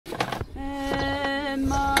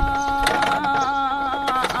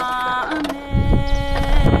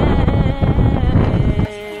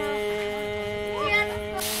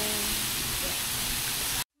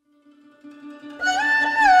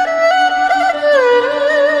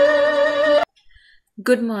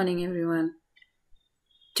Good morning, everyone.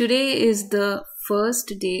 Today is the first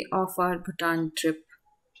day of our Bhutan trip.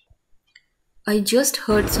 I just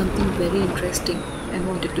heard something very interesting and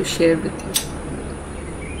wanted to share with you.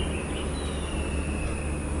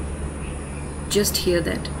 Just hear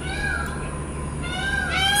that.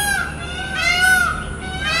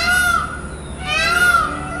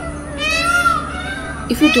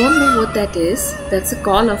 If you don't know what that is, that's the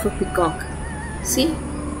call of a peacock. See?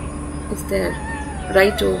 It's there,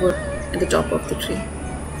 right over at the top of the tree.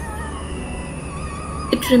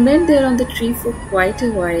 It remained there on the tree for quite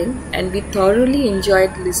a while, and we thoroughly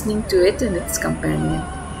enjoyed listening to it and its companion.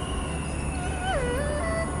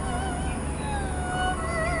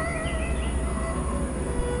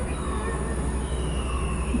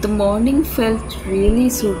 The morning felt really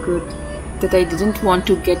so good that I didn't want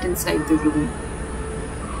to get inside the room.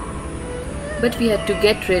 But we had to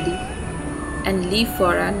get ready and leave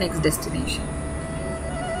for our next destination.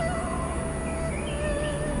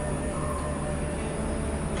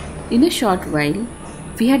 In a short while,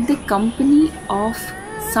 we had the company of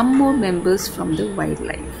some more members from the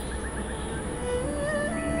wildlife.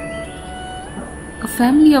 A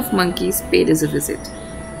family of monkeys paid us a visit,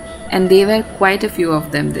 and there were quite a few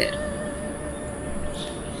of them there.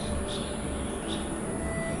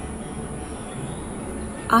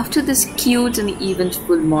 After this cute and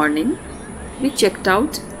eventful morning, we checked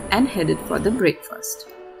out and headed for the breakfast.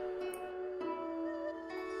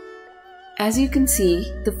 As you can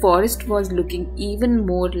see, the forest was looking even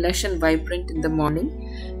more lush and vibrant in the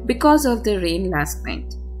morning because of the rain last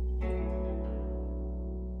night.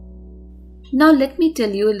 Now let me tell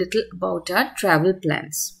you a little about our travel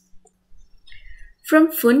plans.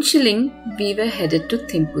 From Phuentsholing, we were headed to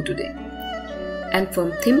Thimphu today. And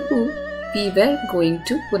from Thimphu, we were going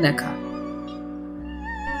to Punakha.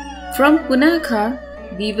 From Punakha,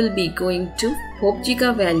 we will be going to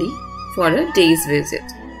Phobjika Valley for a day's visit.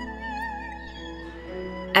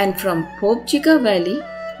 And from Phobjika Valley,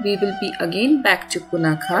 we will be again back to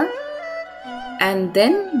Punakha, and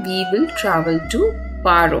then we will travel to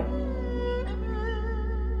Paro.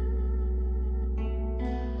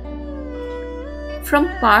 From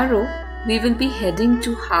Paro, we will be heading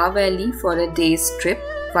to Ha Valley for a day's trip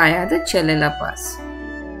via the Chalela Pass.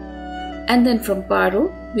 And then from Paro,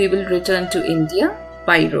 we will return to India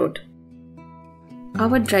by road.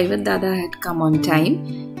 Our driver Dada had come on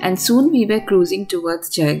time, and soon we were cruising towards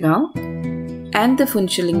Jaigaon and the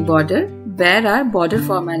Phuentsholing border, where our border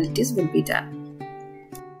formalities will be done.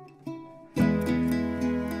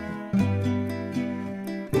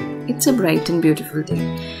 It's a bright and beautiful day,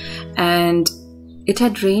 and it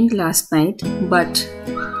had rained last night, but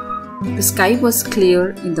the sky was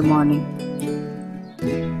clear in the morning.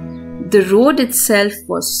 The road itself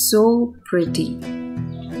was so pretty,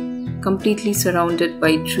 completely surrounded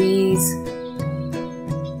by trees,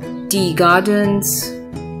 tea gardens,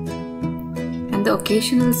 and the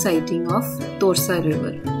occasional sighting of Torsa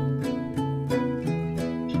River.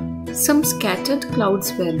 Some scattered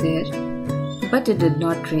clouds were there, but it did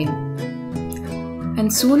not rain.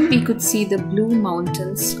 And soon we could see the blue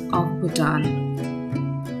mountains of Bhutan.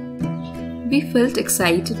 We felt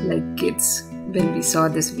excited like kids when we saw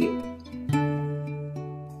this view.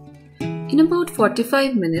 In about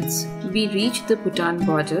 45 minutes, we reached the Bhutan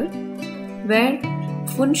border, where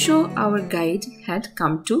Phuentsho, our guide, had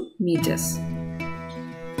come to meet us.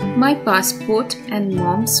 My passport and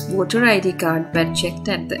mom's voter ID card were checked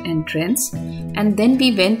at the entrance, and then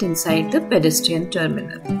we went inside the pedestrian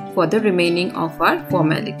terminal for the remaining of our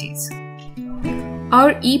formalities.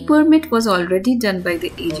 Our e-permit was already done by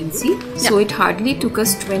the agency, so it hardly took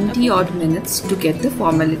us 20 odd minutes to get the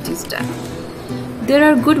formalities done. There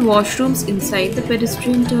are good washrooms inside the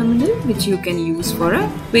pedestrian terminal which you can use for a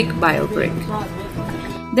quick bio break.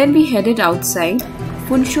 Then we headed outside.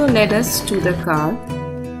 Phuentsho led us to the car.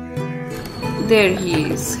 There he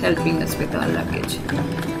is, helping us with our luggage.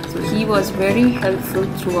 So he was very helpful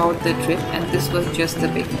throughout the trip, and this was just the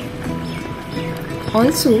beginning.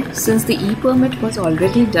 Also, since the e-permit was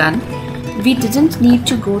already done, we didn't need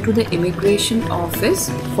to go to the immigration office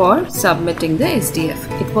for submitting the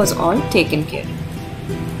SDF. It was all taken care of.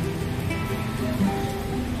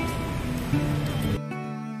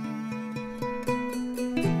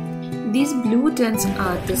 These blue tents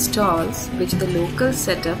are the stalls which the locals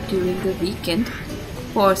set up during the weekend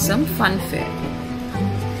for some fun fair.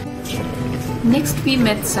 Next we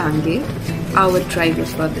met Sange, our driver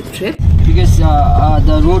for the trip. Because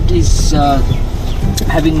the road is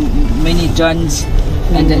having many turns,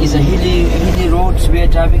 and there is a hilly roads. We are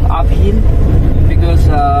driving uphill because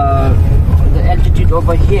the altitude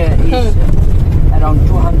over here is around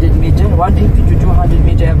 200 meter, 150 to 200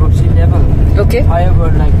 meter above sea level. Okay.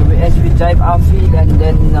 However, like as we drive uphill and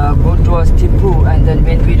then go towards Thimphu, and then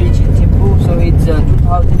when we reach Thimphu, so it's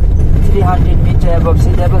 2,300 meter above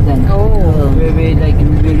sea level. Then where we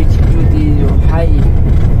reaching to the high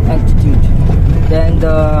altitude. Then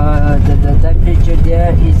the temperature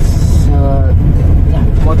there is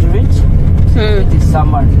moderate. It is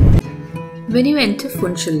summer. When you enter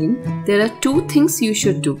Phuentsholing, there are two things you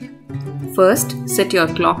should do. First, set your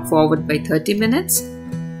clock forward by 30 minutes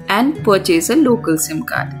and purchase a local SIM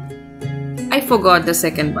card. I forgot the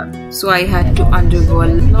second one, so I had to undergo a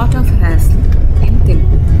lot of hassle in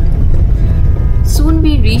Thimphu. Soon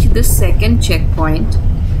we reached the second checkpoint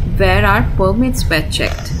where our permits were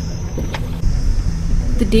checked.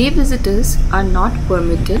 The day visitors are not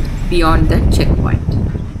permitted beyond that checkpoint.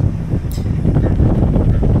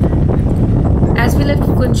 As we left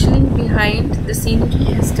Phuentsholing behind, the scenery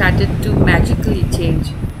has started to magically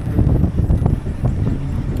change.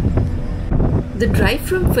 The drive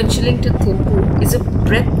from Phuentsholing to Thimphu is a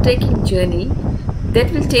breathtaking journey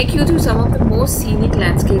that will take you through some of the most scenic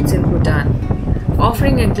landscapes in Bhutan,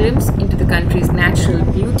 offering a glimpse into the country's natural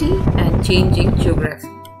beauty and changing geography.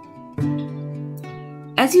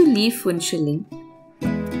 As you leave Phuentsholing,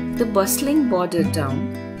 the bustling border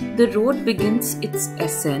town, the road begins its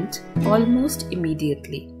ascent almost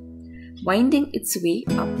immediately, winding its way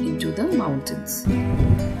up into the mountains.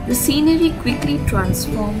 The scenery quickly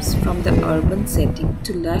transforms from the urban setting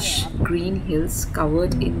to lush green hills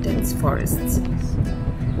covered in dense forests.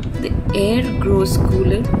 The air grows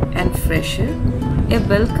cooler and fresher, a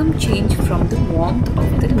welcome change from the warmth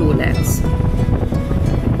of the lowlands.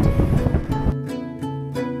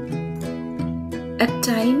 At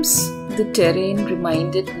times, the terrain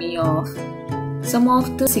reminded me of some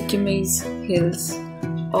of the Sikkimese hills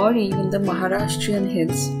or even the Maharashtrian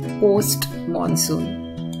hills post-monsoon.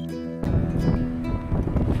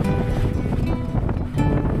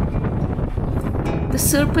 The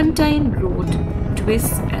serpentine road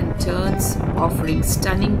twists and turns, offering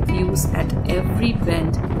stunning views at every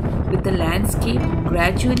bend, with the landscape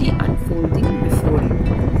gradually unfolding before you.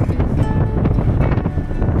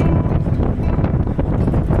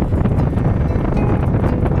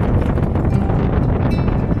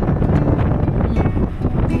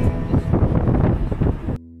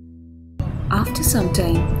 After some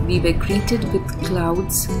time, we were greeted with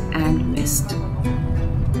clouds and mist.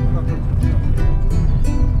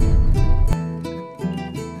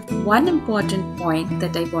 One important point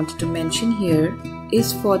that I wanted to mention here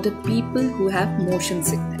is for the people who have motion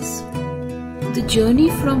sickness. The journey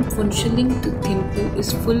from Phuentsholing to Thimphu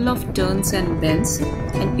is full of turns and bends,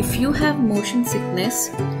 and if you have motion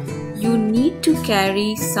sickness, you need to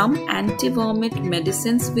carry some anti-vomit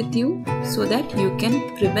medicines with you so that you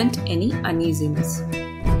can prevent any uneasiness.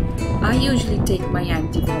 I usually take my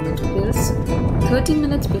anti-vomit pills 30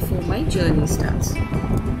 minutes before my journey starts.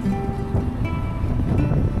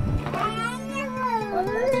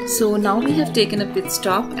 So now we have taken a pit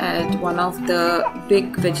stop at one of the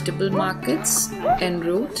big vegetable markets en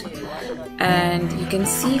route, and you can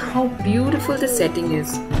see how beautiful the setting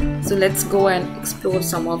is. So let's go and explore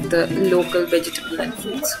some of the local vegetables and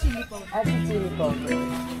fruits.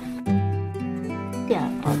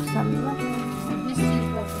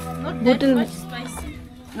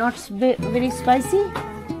 Not very spicy.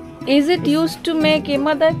 Is it used to make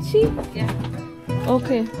emadachi? Yeah.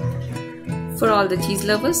 Okay. For all the cheese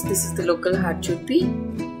lovers, this is the local hard churpi.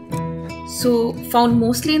 So found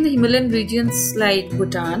mostly in the Himalayan regions like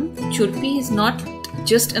Bhutan, churpi is not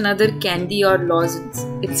just another candy or lozenge.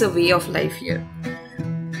 It's a way of life here.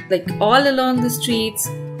 Like all along the streets,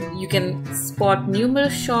 you can spot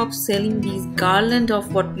numerous shops selling these garland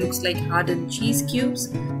of what looks like hardened cheese cubes,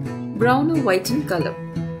 brown or white in color.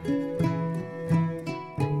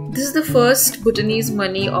 This is the first Bhutanese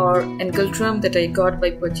money or enkeltram that I got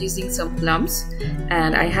by purchasing some plums,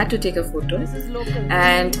 and I had to take a photo.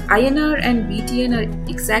 And INR and BTN are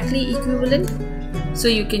exactly equivalent, so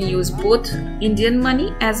you can use both Indian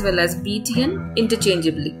money as well as BTN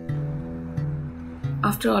interchangeably.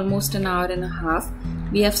 After almost an hour and a half,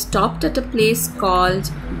 we have stopped at a place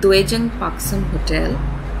called Doejung Paksum Hotel,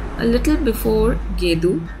 a little before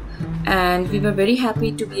Gedu, and we were very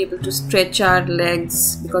happy to be able to stretch our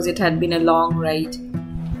legs because it had been a long ride.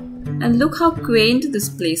 And look how quaint this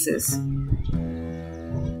place is.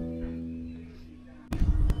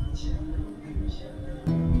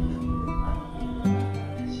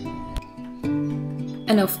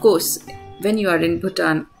 And of course, when you are in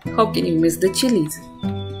Bhutan, how can you miss the chilies?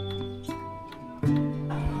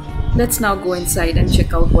 Let's now go inside and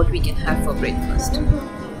check out what we can have for breakfast.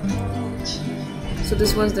 So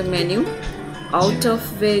this was the menu, out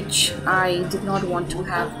of which I did not want to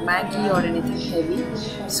have Maggi or anything heavy,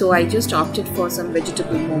 so I just opted for some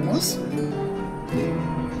vegetable momos.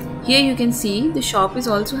 Here you can see the shop is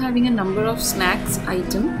also having a number of snacks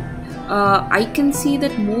item. I can see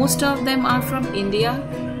that most of them are from India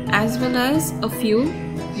as well as a few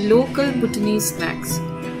local Bhutanese snacks.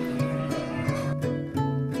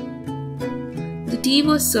 The tea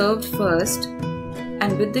was served first,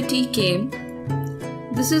 and with the tea came,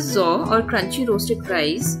 this is zo or crunchy roasted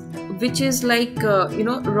rice, which is like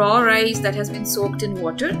raw rice that has been soaked in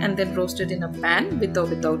water and then roasted in a pan with or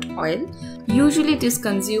without oil. Usually it is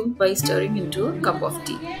consumed by stirring into a cup of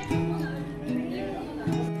tea.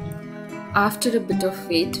 After a bit of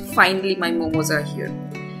wait, finally my momos are here,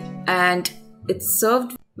 and it's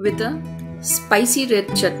served with a spicy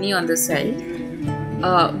red chutney on the side,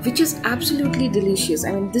 which is absolutely delicious.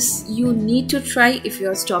 I mean, this you need to try if you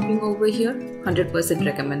are stopping over here. 100%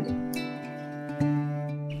 recommended.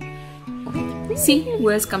 See who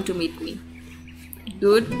has come to meet me.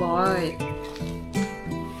 Good boy.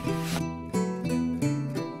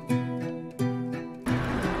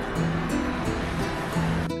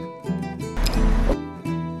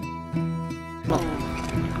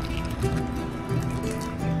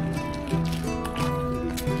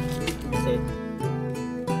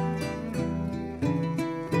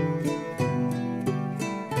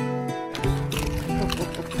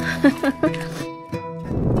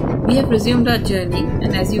 We have resumed our journey,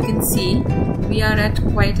 and as you can see, we are at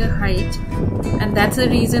quite a height, and that's the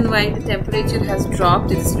reason why the temperature has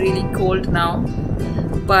dropped. It's really cold now,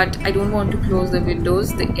 but I don't want to close the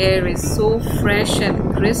windows. The air is so fresh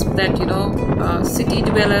and crisp that city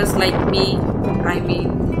dwellers like me, I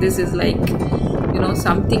mean, this is like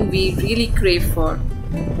something we really crave for.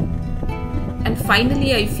 And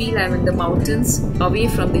finally I feel I'm in the mountains, away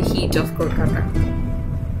from the heat of Kolkata.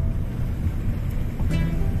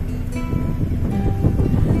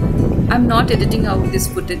 I'm not editing out this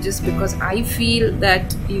footage just because I feel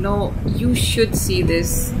that you should see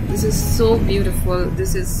this. This is so beautiful,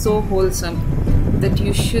 this is so wholesome that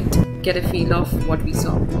you should get a feel of what we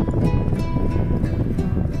saw.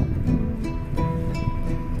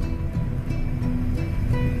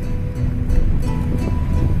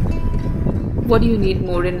 What do you need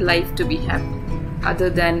more in life to be happy other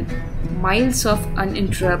than miles of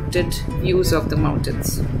uninterrupted views of the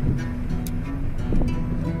mountains?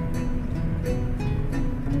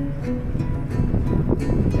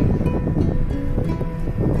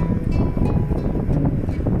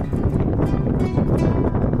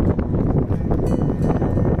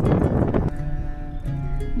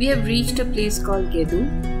 We have reached a place called Gedu.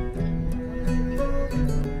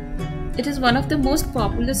 It is one of the most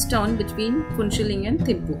populous towns between Phuentsholing and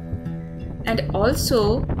Thimphu, and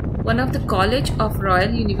also one of the College of Royal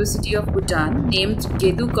University of Bhutan named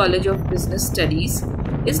Gedu College of Business Studies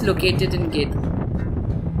is located in Gedu.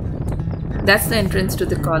 That's the entrance to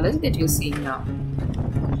the college that you're seeing now.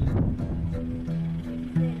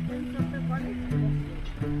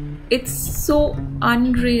 It's so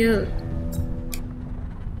unreal.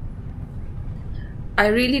 I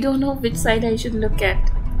really don't know which side I should look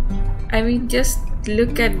at. I mean, just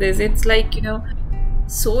look at this. It's like,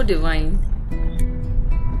 so divine.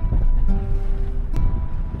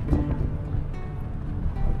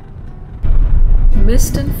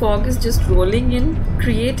 Mist and fog is just rolling in,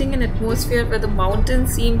 creating an atmosphere where the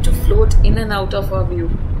mountains seem to float in and out of our view.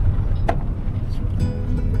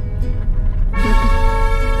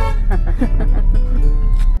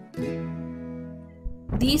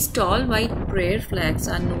 These tall white prayer flags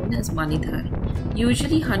are known as Manidhar.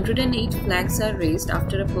 Usually 108 flags are raised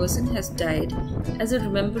after a person has died as a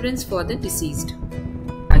remembrance for the deceased.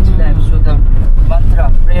 So the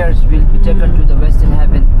mantra prayers will be taken to the western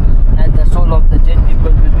heaven, and the soul of the dead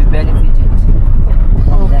people will be benefited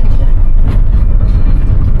from that.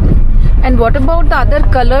 And what about the other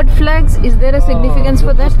colored flags? Is there a significance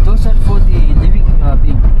for that? Those are for the living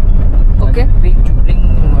being. Okay. To bring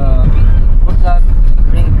good luck,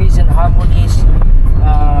 bring peace and harmonies,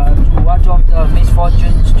 to ward off the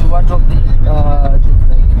misfortunes, to ward off the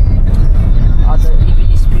other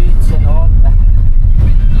evil spirits and all.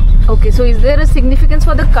 Okay, so is there a significance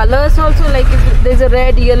for the colors also? Like if there's a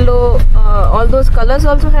red, yellow, all those colors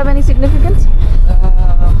also have any significance?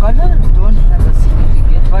 Colors don't have a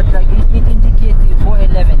significance, but like it indicates the four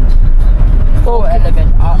elements. Four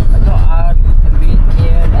elements, earth, wind,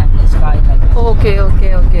 air, and the sky. Like that. Okay.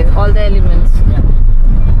 All the elements. Yeah.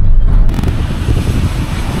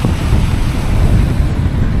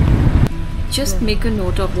 Just make a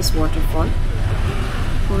note of this waterfall.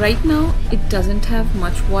 Right now it doesn't have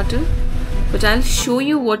much water, but I'll show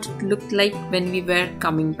you what it looked like when we were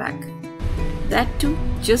coming back. That too,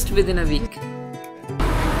 just within a week.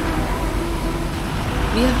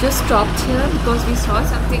 We have just stopped here because we saw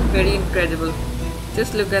something very incredible.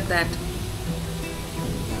 Just look at that.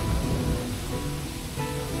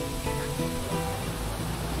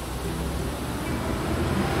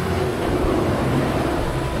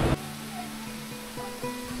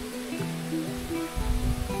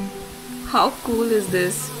 How cool is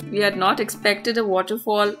this? We had not expected a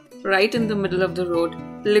waterfall right in the middle of the road.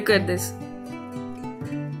 Look at this.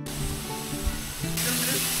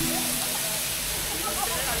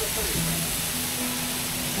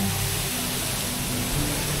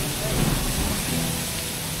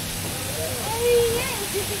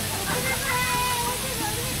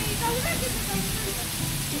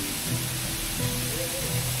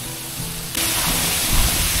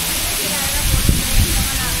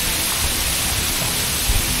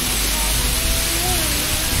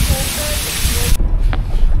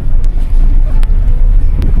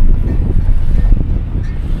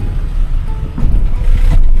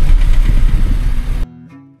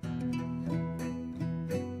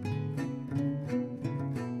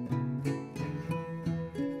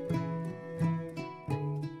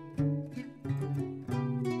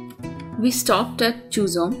 We stopped at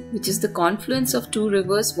Chuzom, which is the confluence of two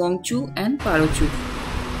rivers Wangchu and Parochu.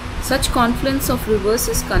 Such confluence of rivers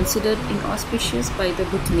is considered inauspicious by the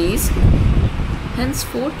Bhutanese. Hence,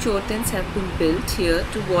 4 chotans have been built here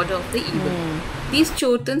to ward off the evil. These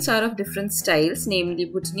chotans are of different styles, namely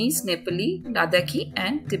Bhutanese, Nepali, Ladakhi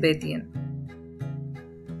and Tibetan.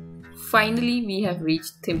 Finally, we have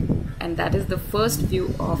reached Thimphu, and that is the first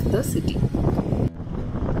view of the city.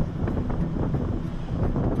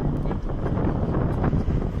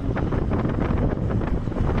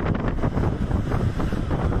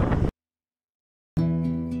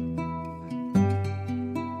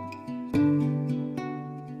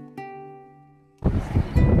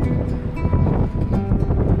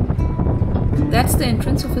 That's the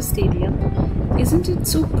entrance of a stadium. Isn't it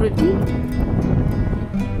so pretty?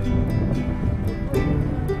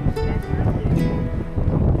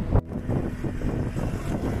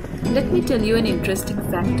 Let me tell you an interesting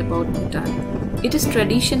fact about Bhutan. It is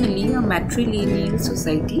traditionally a matrilineal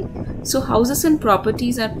society, so houses and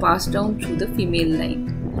properties are passed down through the female line.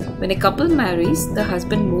 When a couple marries, the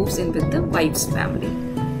husband moves in with the wife's family.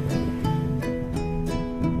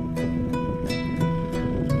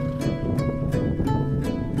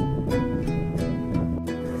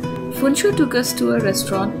 Phuentsholing took us to a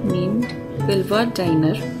restaurant named Pelvan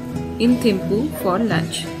Diner in Thimphu for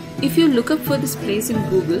lunch. If you look up for this place in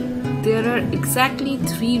Google, there are exactly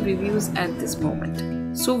 3 reviews at this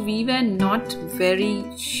moment. So we were not very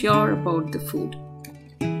sure about the food.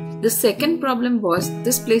 The second problem was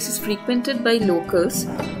this place is frequented by locals,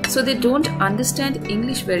 so they don't understand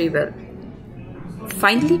English very well.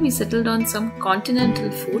 Finally, we settled on some continental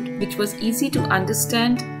food which was easy to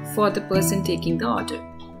understand for the person taking the order.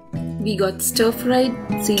 We got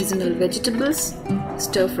stir-fried seasonal vegetables,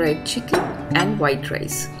 stir-fried chicken and white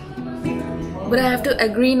rice. But I have to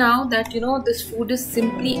agree now that this food is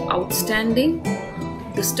simply outstanding.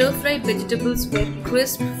 The stir-fried vegetables were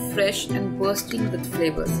crisp, fresh and bursting with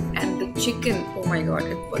flavors, and the chicken, oh my god,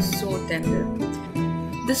 it was so tender.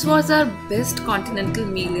 This was our best continental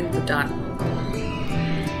meal in Bhutan.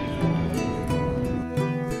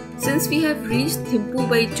 Since we have reached Thimphu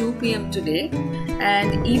by 2 PM today,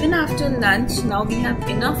 and even after lunch, now we have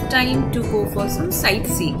enough time to go for some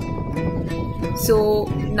sightseeing. So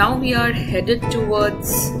now we are headed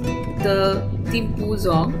towards the Thimphu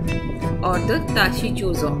Dzong or the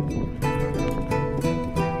Tashicho Dzong.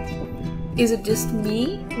 Is it just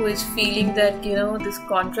me who is feeling that this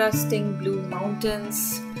contrasting blue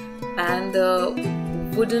mountains and the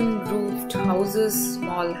wooden roofed houses,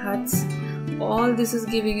 small huts, all this is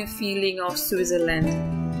giving a feeling of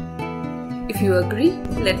Switzerland? If you agree,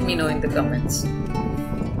 let me know in the comments.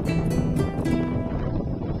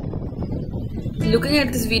 Looking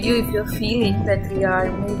at this video, if you're feeling that we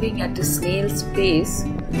are moving at a snail's pace,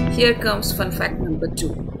 here comes fun fact number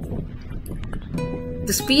 2.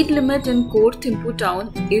 The speed limit in core Thimphu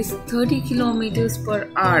town is 30 kilometers per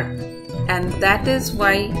hour, and that is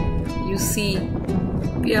why you see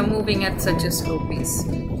we are moving at such a slow pace.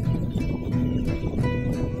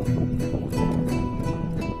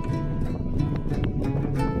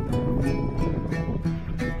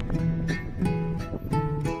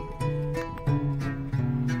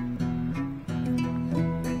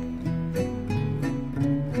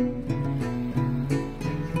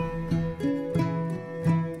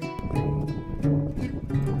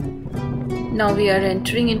 Now we are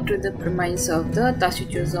entering into the premise of the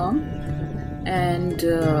Tashicho Dzong, and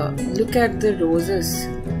look at the roses.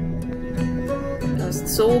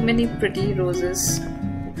 There's so many pretty roses.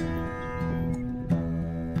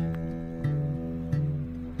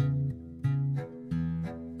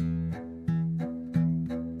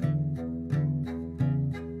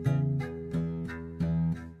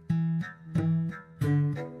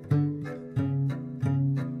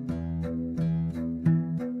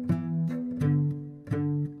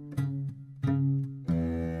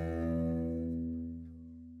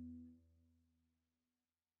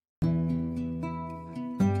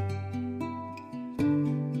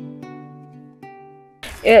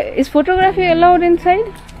 Is photography allowed inside?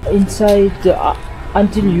 Inside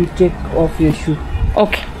until you take off your shoe.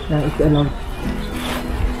 Okay. It's allowed.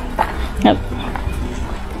 Yep.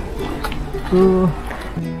 So,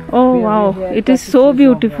 Oh wow, it is so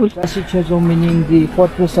beautiful. Tashicho Dzong meaning the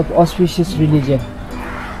fortress of auspicious religion.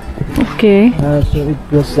 Okay. So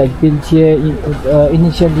it was like built here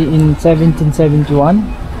initially in 1771.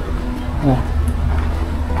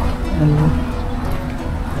 And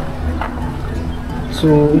so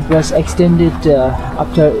it was extended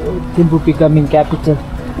after Thimphu becoming capital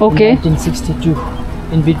in 1962.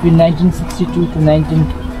 In between 1962 to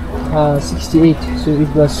 1968, so it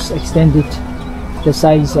was extended the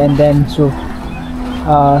size, and then so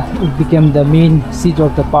it became the main seat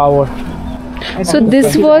of the power. So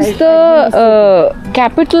this was the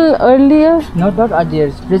capital earlier? Not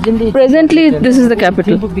earlier. Presently this is the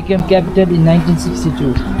capital. Thimphu became capital in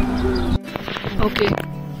 1962. Okay.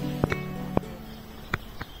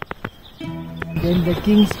 Then the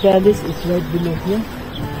king's palace is right below here.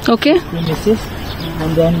 Okay. Premises.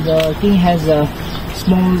 And then the king has a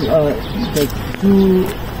small, like two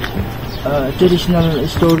traditional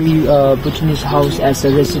story Bhutanese house as a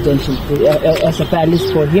residential, as a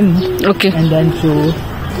palace for him. Okay. And then so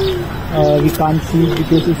we can't see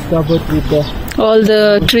because it's covered with the all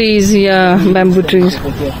the trees, yeah, bamboo trees.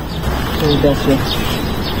 Okay. So that's it.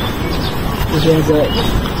 So there's a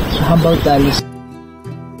humble palace.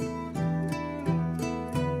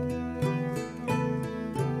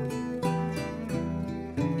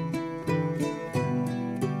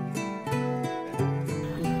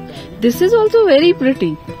 This is also very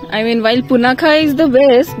pretty. I mean, while Punakha is the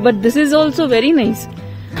best, but this is also very nice.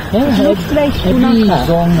 Yeah, it looks like every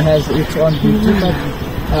zone has its own beauty, but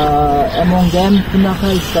among them,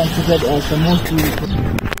 Punakha is considered as the most beautiful.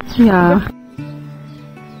 Yeah.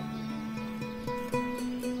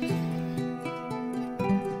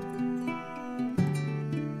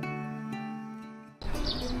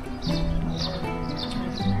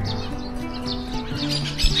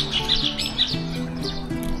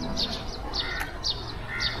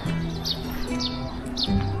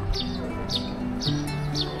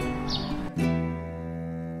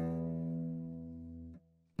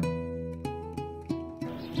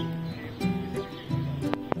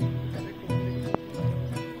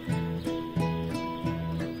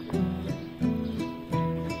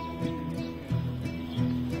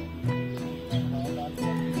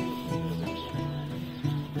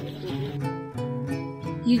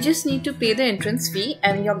 You just need to pay the entrance fee,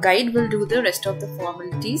 and your guide will do the rest of the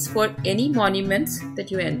formalities for any monuments that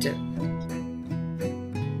you enter.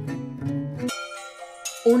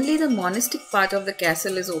 Only the monastic part of the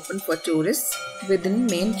castle is open for tourists within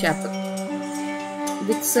main chapel,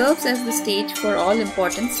 which serves as the stage for all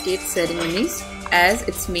important state ceremonies as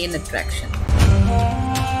its main attraction.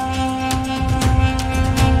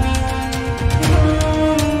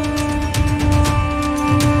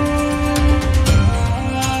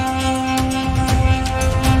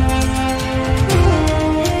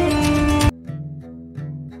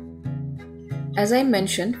 As I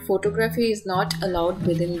mentioned, photography is not allowed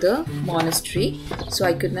within the monastery, so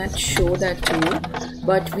I could not show that to you.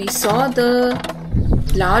 But we saw the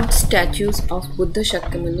large statues of Buddha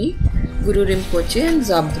Shakyamuni, Guru Rinpoche and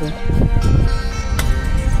Zabdrung.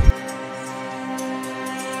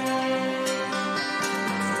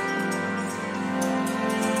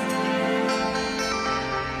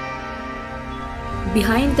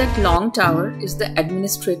 Behind that long tower is the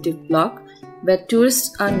administrative block, where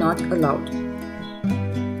tourists are not allowed.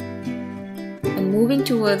 And moving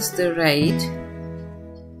towards the right,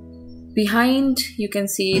 behind you can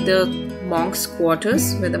see the monks'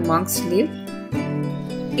 quarters where the monks live.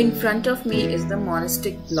 In front of me is the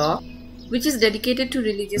monastic block, which is dedicated to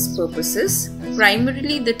religious purposes,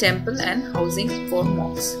 primarily the temple and housing for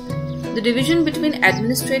monks. The division between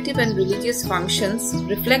administrative and religious functions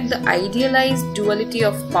reflect the idealized duality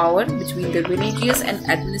of power between the religious and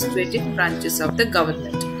administrative branches of the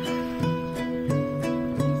government.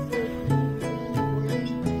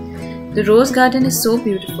 The rose garden is so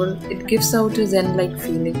beautiful, it gives out a zen-like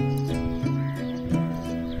feeling.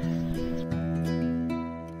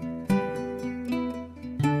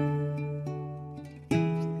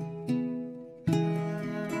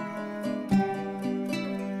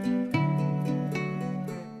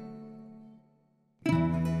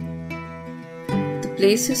 The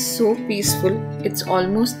place is so peaceful, it's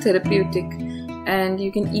almost therapeutic, and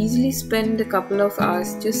you can easily spend a couple of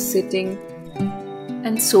hours just sitting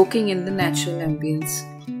and soaking in the natural ambience.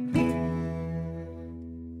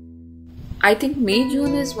 I think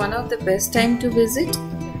May-June is one of the best time to visit,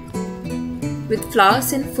 with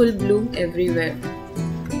flowers in full bloom everywhere.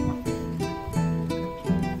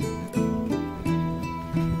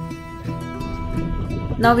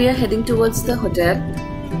 Now we are heading towards the hotel.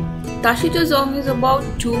 Tashicho Dzong is about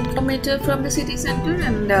 2 km from the city center,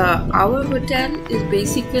 and our hotel is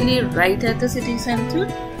basically right at the city center,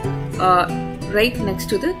 right next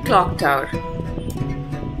to the clock tower.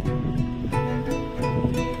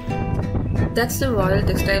 That's the Royal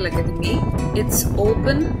Textile Academy. It's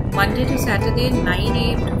open Monday to Saturday 9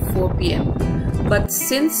 AM to 4 PM. But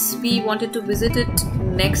since we wanted to visit it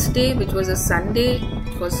next day, which was a Sunday,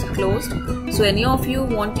 it was closed. So any of you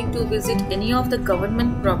wanting to visit any of the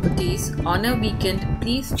government properties on a weekend,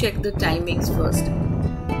 please check the timings first.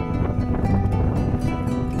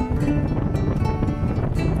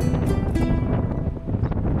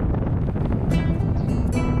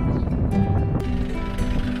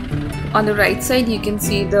 On the right side, you can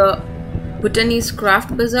see the Bhutanese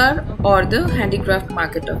craft bazaar or the handicraft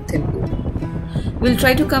market of Thimphu. We'll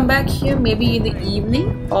try to come back here maybe in the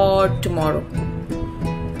evening or tomorrow.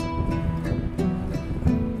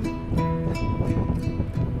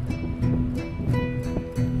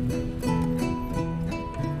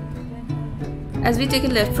 As we take a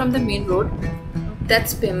left from the main road,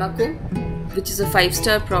 that's Pemako, which is a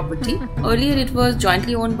 5-star property. Earlier it was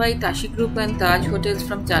jointly owned by Tashi Group and Taj Hotels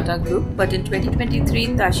from Tata Group, but in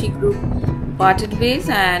 2023 Tashi Group parted ways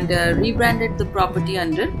and rebranded the property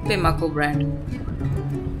under Pemako brand.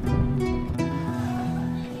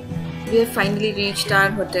 We have finally reached our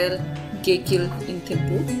Hotel Gakyil in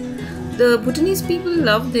Thimphu. The Bhutanese people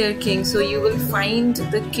love their king, so you will find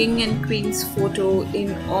the king and queen's photo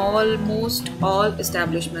in almost all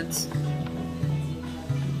establishments.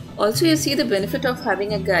 Also, you see the benefit of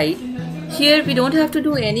having a guide. Here we don't have to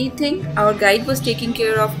do anything. Our guide was taking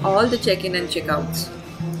care of all the check-in and check-outs.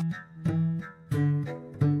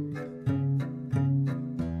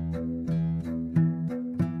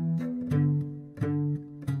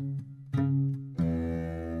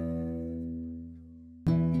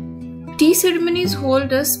 Tea ceremonies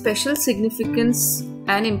hold a special significance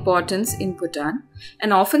and importance in Bhutan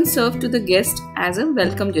and often served to the guest as a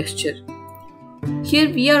welcome gesture. Here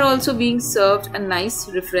we are also being served a nice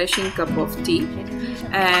refreshing cup of tea,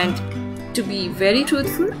 and to be very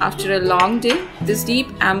truthful, after a long day, this deep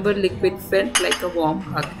amber liquid felt like a warm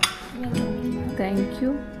hug. Thank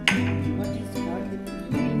you.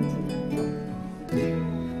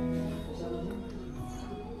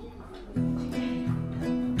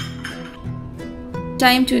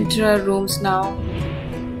 Time to enter our rooms now.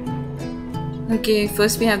 Okay,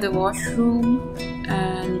 first we have the washroom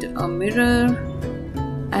and a mirror,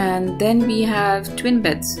 and then we have twin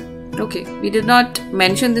beds. Okay, we did not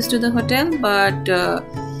mention this to the hotel, but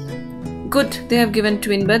good, they have given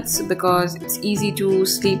twin beds because it's easy to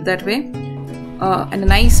sleep that way. And a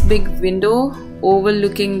nice big window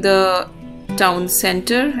overlooking the town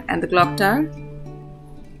center and the clock tower.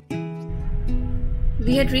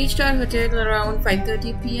 We had reached our hotel around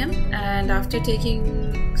 5:30 PM, and after taking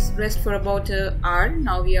rest for about an hour,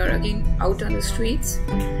 now we are again out on the streets.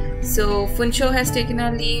 So Phuentsholing has taken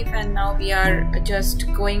our leave, and now we are just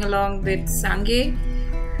going along with Sangye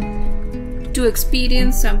to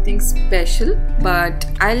experience something special, but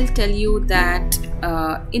I'll tell you that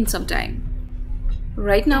in some time.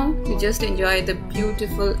 Right now, we just enjoy the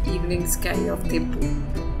beautiful evening sky of Thimphu.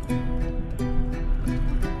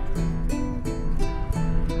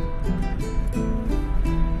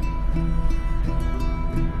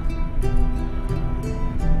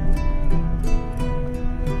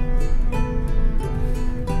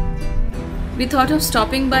 We thought of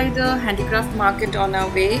stopping by the handicraft market on our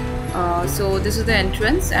way. So this is the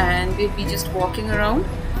entrance, and we'll be just walking around.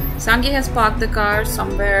 Sangye has parked the car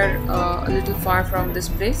somewhere a little far from this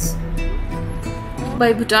place.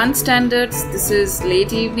 By Bhutan standards, this is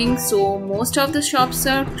late evening, so most of the shops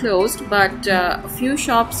are closed, but a few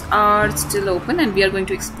shops are still open and we are going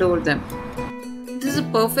to explore them. This is a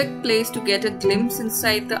perfect place to get a glimpse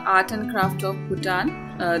inside the art and craft of Bhutan.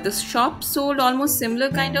 The shop sold almost similar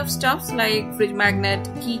kind of stuffs like fridge magnet,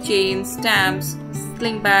 keychains, stamps,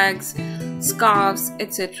 sling bags, scarves,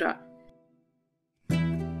 etc.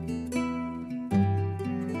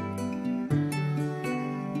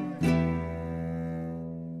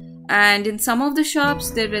 And in some of the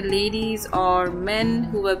shops there were ladies or men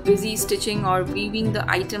who were busy stitching or weaving the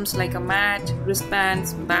items like a mat,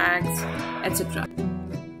 wristbands, bags, etc.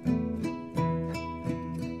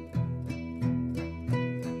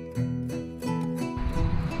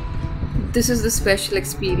 This is the special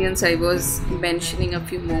experience I was mentioning a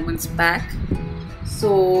few moments back.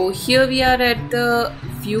 So here we are at the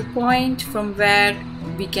viewpoint from where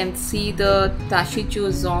we can see the Tashicho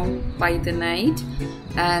Dzong by the night,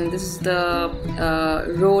 and this is the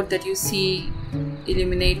road that you see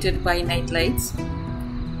illuminated by night lights.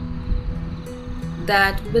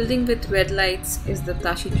 That building with red lights is the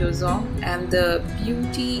Tashicho Dzong, and the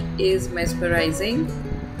beauty is mesmerizing.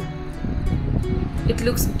 It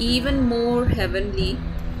looks even more heavenly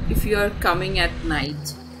if you are coming at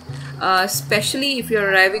night, especially if you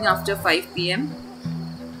are arriving after 5 p.m.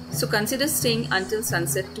 So consider staying until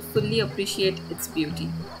sunset to fully appreciate its beauty.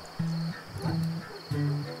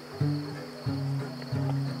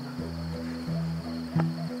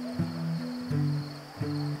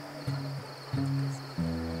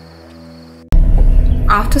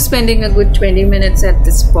 After spending a good 20 minutes at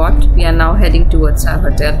this spot, we are now heading towards our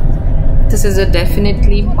hotel. This is a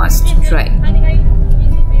definitely must try.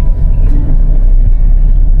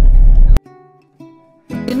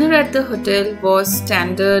 Dinner at the hotel was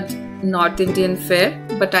standard North Indian fare,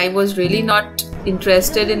 but I was really not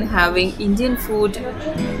interested in having Indian food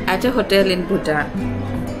at a hotel in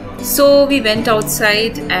Bhutan. So we went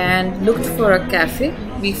outside and looked for a cafe.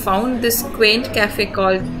 We found this quaint cafe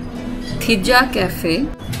called Thimphu Cafe,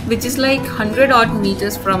 which is like 100 odd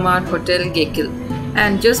meters from our Hotel Gakyil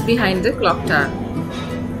and just behind the clock tower.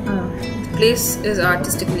 The place is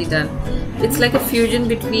artistically done. It's like a fusion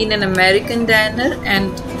between an American diner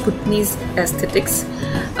and Bhutanese aesthetics.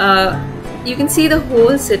 You can see the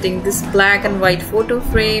whole setting, this black and white photo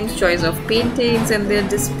frames, choice of paintings, and their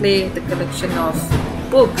display, the collection of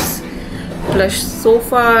books, plush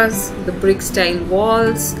sofas, the brick style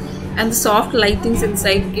walls, and the soft lightings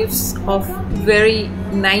inside gives off very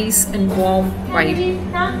nice and warm vibe.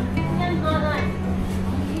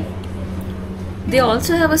 They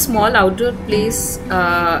also have a small outdoor place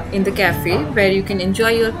in the cafe where you can enjoy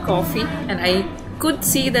your coffee, and I could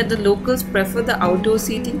see that the locals prefer the outdoor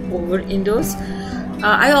seating over indoors.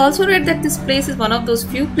 I also read that this place is one of those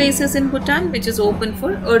few places in Bhutan which is open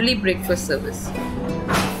for early breakfast service.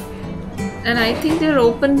 And I think they're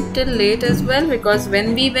open till late as well, because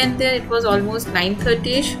when we went there it was almost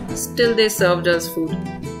 9:30ish, still they served us food.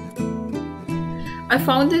 I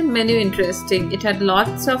found the menu interesting. It had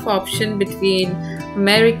lots of option between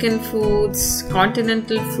American foods,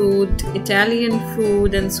 continental food, Italian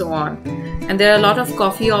food, and so on. And there are a lot of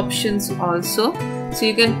coffee options also, so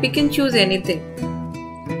you can pick and choose anything.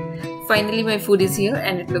 Finally my food is here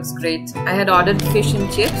and it looks great. I had ordered fish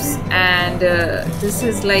and chips, and this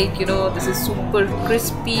is like, you know, this is super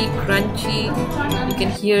crispy, crunchy. You can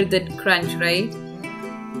hear that crunch, right?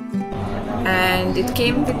 And it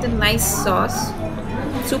came with a nice sauce.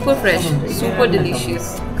 Super fresh, super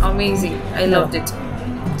delicious, amazing. I loved it.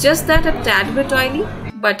 Just that a tad bit oily,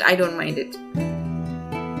 but I don't mind it.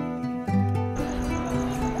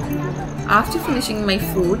 After finishing my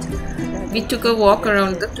food, we took a walk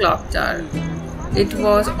around the clock tower. It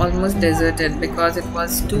was almost deserted because it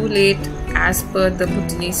was too late as per the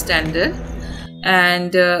Bhutanese standard.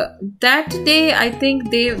 And that day I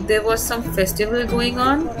think there was some festival going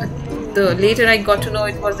on. Later I got to know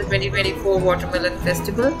it was the 2024 Watermelon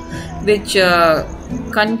Festival, which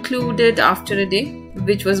concluded after a day,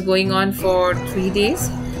 which was going on for 3 days.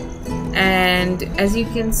 And as you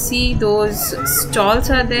can see, those stalls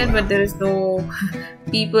are there, but there is no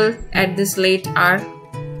people at this late hour.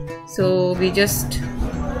 So we just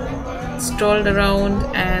strolled around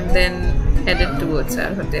and then headed towards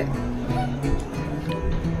our hotel.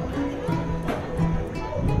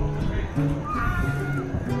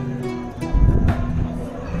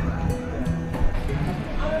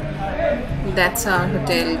 That's our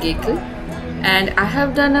Hotel Gakyil, and I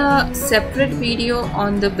have done a separate video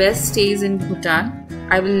on the best stays in Bhutan.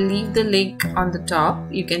 I will leave the link on the top,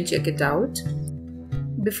 you can check it out.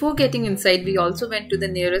 Before getting inside, we also went to the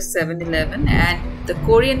nearest 7-Eleven, and the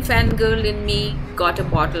Korean fangirl in me got a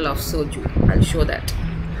bottle of soju. I'll show that.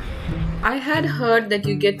 I had heard that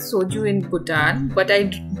you get soju in Bhutan, but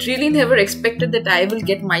I really never expected that I will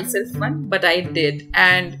get myself one, but I did,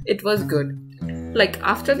 and it was good. Like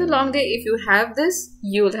after the long day, if you have this,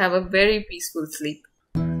 you will have a very peaceful sleep.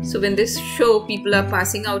 So when this show people are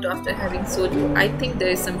passing out after having soju, I think there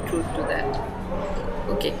is some truth to that.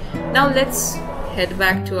 Okay, now let's head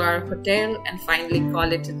back to our hotel and finally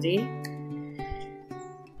call it a day.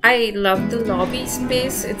 I love the lobby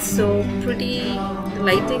space. It's so pretty, the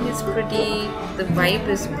lighting is pretty, the vibe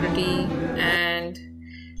is pretty, and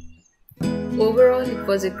overall it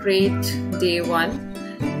was a great day one.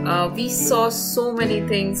 We saw so many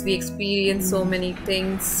things, we experienced so many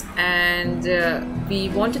things, and we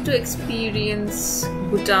wanted to experience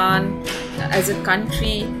Bhutan as a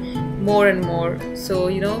country more and more. So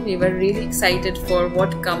we were really excited for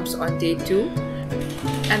what comes on day 2.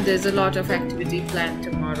 And there's a lot of activity planned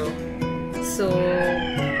tomorrow. So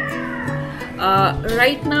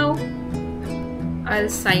right now I'll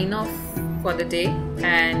sign off for the day,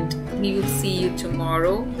 and we will see you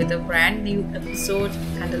tomorrow with a brand new episode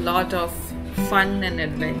and a lot of fun and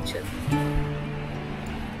adventure.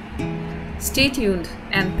 Stay tuned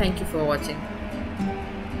and thank you for watching.